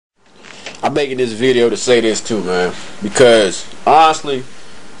I'm making this video to say this too, man, because honestly,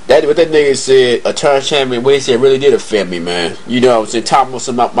 what that nigga said, a turn champion, what he said really did offend me, man. You know what I'm saying? Talking about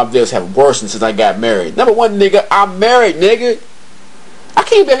some of my videos have worsened since I got married. Number one, nigga, I'm married, nigga. I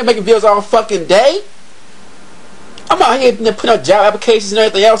can't be here making videos all fucking day. I'm out here putting out job applications and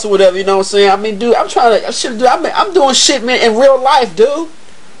everything else or whatever, you know what I'm saying? I mean, dude, I'm doing shit, man, in real life, dude.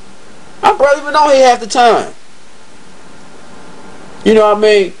 My brother even on here half the time. You know what I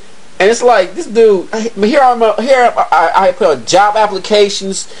mean? And it's like, this dude, I put out job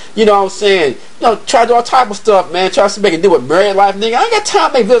applications, you know what I'm saying? You know, try to do all type of stuff, man. Try to make it do with married life, nigga. I ain't got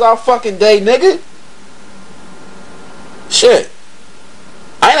time to make videos all fucking day, nigga. Shit.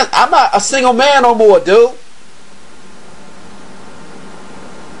 I'm not a single man no more, dude.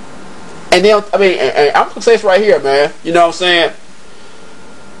 And then, I mean, and I'm gonna say this right here, man. You know what I'm saying?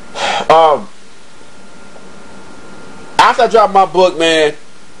 After I drop my book, man,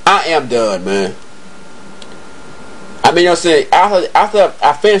 I am done, man. I mean, you know what I'm saying? After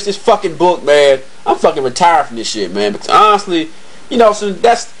I finish this fucking book, man, I'm fucking retired from this shit, man. Because honestly, you know, so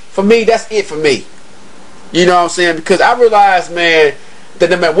that's, for me, that's it for me. You know what I'm saying? Because I realize, man, that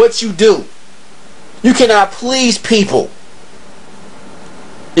no matter what you do, you cannot please people.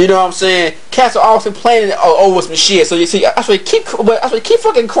 You know what I'm saying? Cats are always complaining over some shit. So you see, that's why keep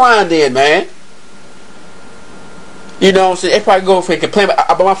fucking crying then, man. You know what I'm saying? They probably go for and complain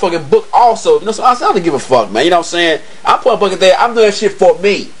about my fucking book also. You know, so I don't give a fuck, man. You know what I'm saying? I'm putting a book in there. I'm doing shit for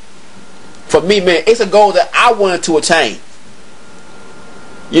me. For me, man. It's a goal that I wanted to attain.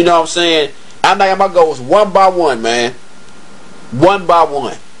 You know what I'm saying? I'm making my goals one by one, man. One by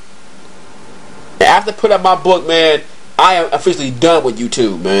one. And after putting out my book, man, I am officially done with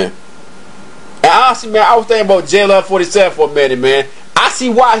YouTube, man. And honestly, man, I was thinking about JLove47 for a minute, man. I see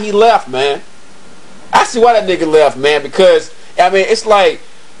why he left, man. I see why that nigga left, man. Because, I mean, it's like,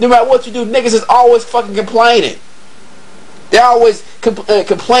 no matter what you do, niggas is always fucking complaining. They're always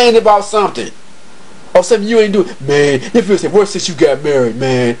complaining about something. Or something you ain't do. Man, you feel like, worse since you got married,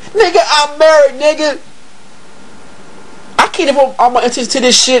 man. Nigga, I'm married, nigga. I can't devote all my attention to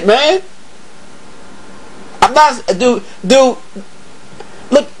this shit, man. I'm not, dude,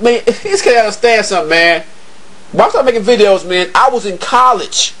 look, man, this can't understand something, man. When I started making videos, man, I was in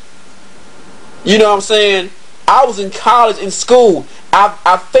college. You know what I'm saying? I was in college, in school.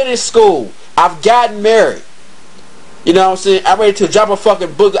 I finished school. I've gotten married. You know what I'm saying? I'm ready to drop a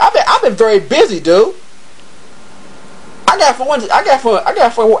fucking book. I've been very busy, dude. I got for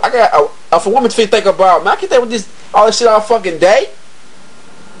women to think about, man. I can't think with all this shit all fucking day.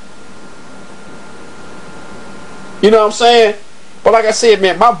 You know what I'm saying? But like I said,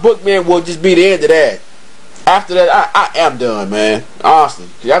 man, my book, man, will just be the end of that. After that, I am done, man.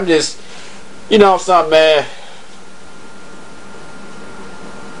 Honestly. I'm just, you know something, man.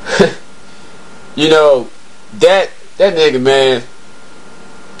 You know, that nigga, man,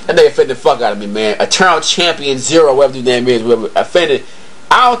 that nigga offended the fuck out of me, man. Eternal Champion Zero, whatever his name is, whatever. Offended.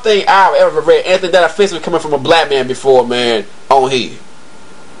 I don't think I've ever read anything that offensive coming from a black man before, man, on here.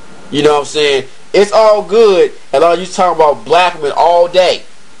 You know what I'm saying? It's all good as long as you talking about black women all day.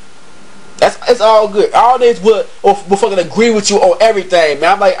 It's all good. All this will fucking agree with you on everything,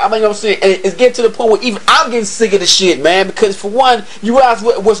 man. You know what I'm saying? And it's getting to the point where even I'm getting sick of the shit, man. Because for one, you realize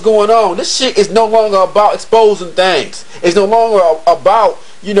what's going on. This shit is no longer about exposing things. It's no longer about,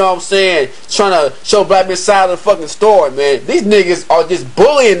 you know what I'm saying, trying to show black men's side of the fucking story, man. These niggas are just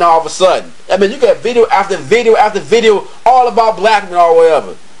bullying all of a sudden. I mean, you got video after video after video all about black men or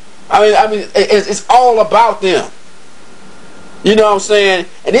whatever. I mean, it's all about them. You know what I'm saying?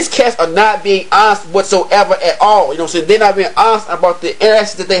 And these cats are not being honest whatsoever at all. You know what I'm saying? They're not being honest about the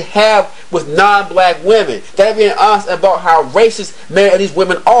interactions that they have with non-black women. They're not being honest about how racist many of these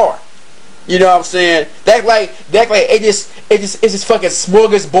women are. You know what I'm saying? That's like it's this fucking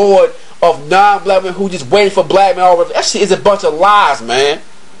smorgasbord of non-black men who just waiting for black men all over. That shit is a bunch of lies, man.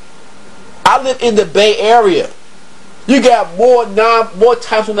 I live in the Bay Area. You got more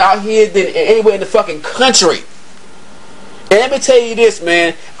types of out here than anywhere in the fucking country. And let me tell you this,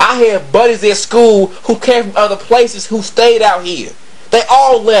 man. I had buddies at school who came from other places who stayed out here. They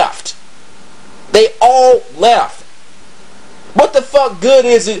all left. They all left. What the fuck good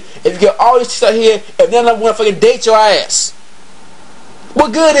is it if you get all this shit out here and none of them want to fucking date your ass?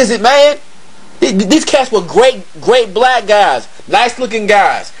 What good is it, man? These cats were great black guys. Nice looking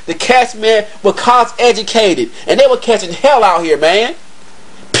guys. The cats, man, were college educated. And they were catching hell out here, man.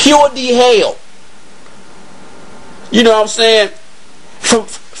 Pure D hell. You know what I'm saying?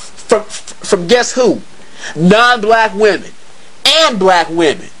 From guess who? Non-black women. And black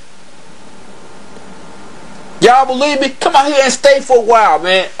women. Y'all believe me? Come out here and stay for a while,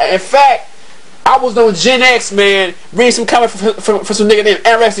 man. In fact, I was on Gen X, man, reading some comment from some nigga named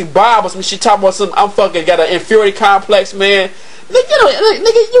Anorexic Bob or some shit talking about some, I'm fucking got an inferiority complex, man. Nigga,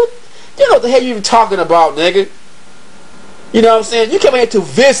 you know what the hell you even talking about, nigga. You know what I'm saying? You came here to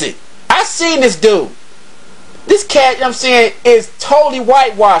visit. I seen this dude. This cat, you know what I'm saying, is totally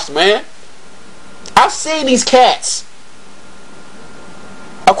whitewashed, man. I've seen these cats.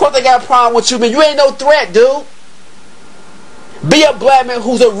 Of course they got a problem with you, man. You ain't no threat, dude. Be a black man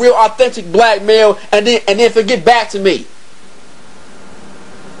who's a real authentic black male and then forget back to me.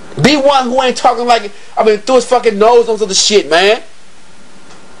 Be one who ain't talking like, I mean, through his fucking nose on the shit, man.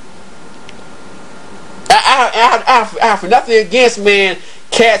 I have nothing against, man,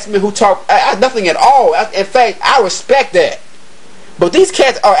 cats, man, who talk, I have nothing at all. In fact, I respect that. But these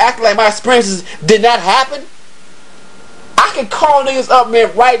cats are acting like my experiences did not happen. I can call niggas up,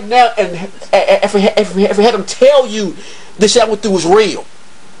 man, right now, and if we had them tell you this shit I went through was real.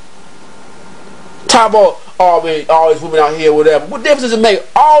 Talk about, oh man, all these women out here, whatever. What difference does it make?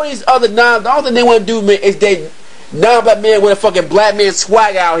 All these other the only thing they want to do, man, is they non-black man with a fucking black man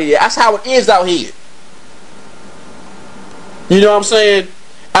swag out here. That's how it is out here. You know what I'm saying?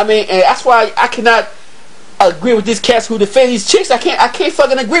 I mean, and that's why I cannot agree with these cats who defend these chicks. I can't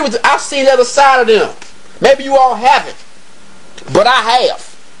fucking agree with it. I've seen the other side of them. Maybe you all haven't, but I have.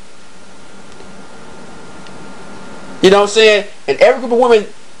 You know what I'm saying? And every group of women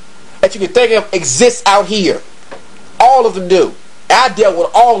that you can think of exists out here. All of them do. I dealt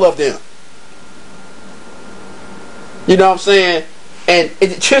with all of them. You know what I'm saying? And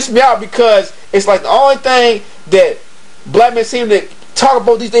it trips me out because it's like the only thing that black men seem to talk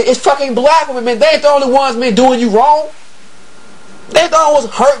about these days is fucking black women, man. They ain't the only ones, man, doing you wrong. They ain't the only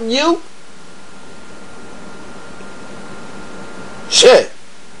ones hurting you. Shit.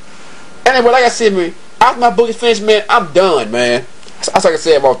 Anyway, like I said, man, after my book is finished, man, I'm done, man. That's all I can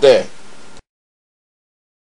say about that.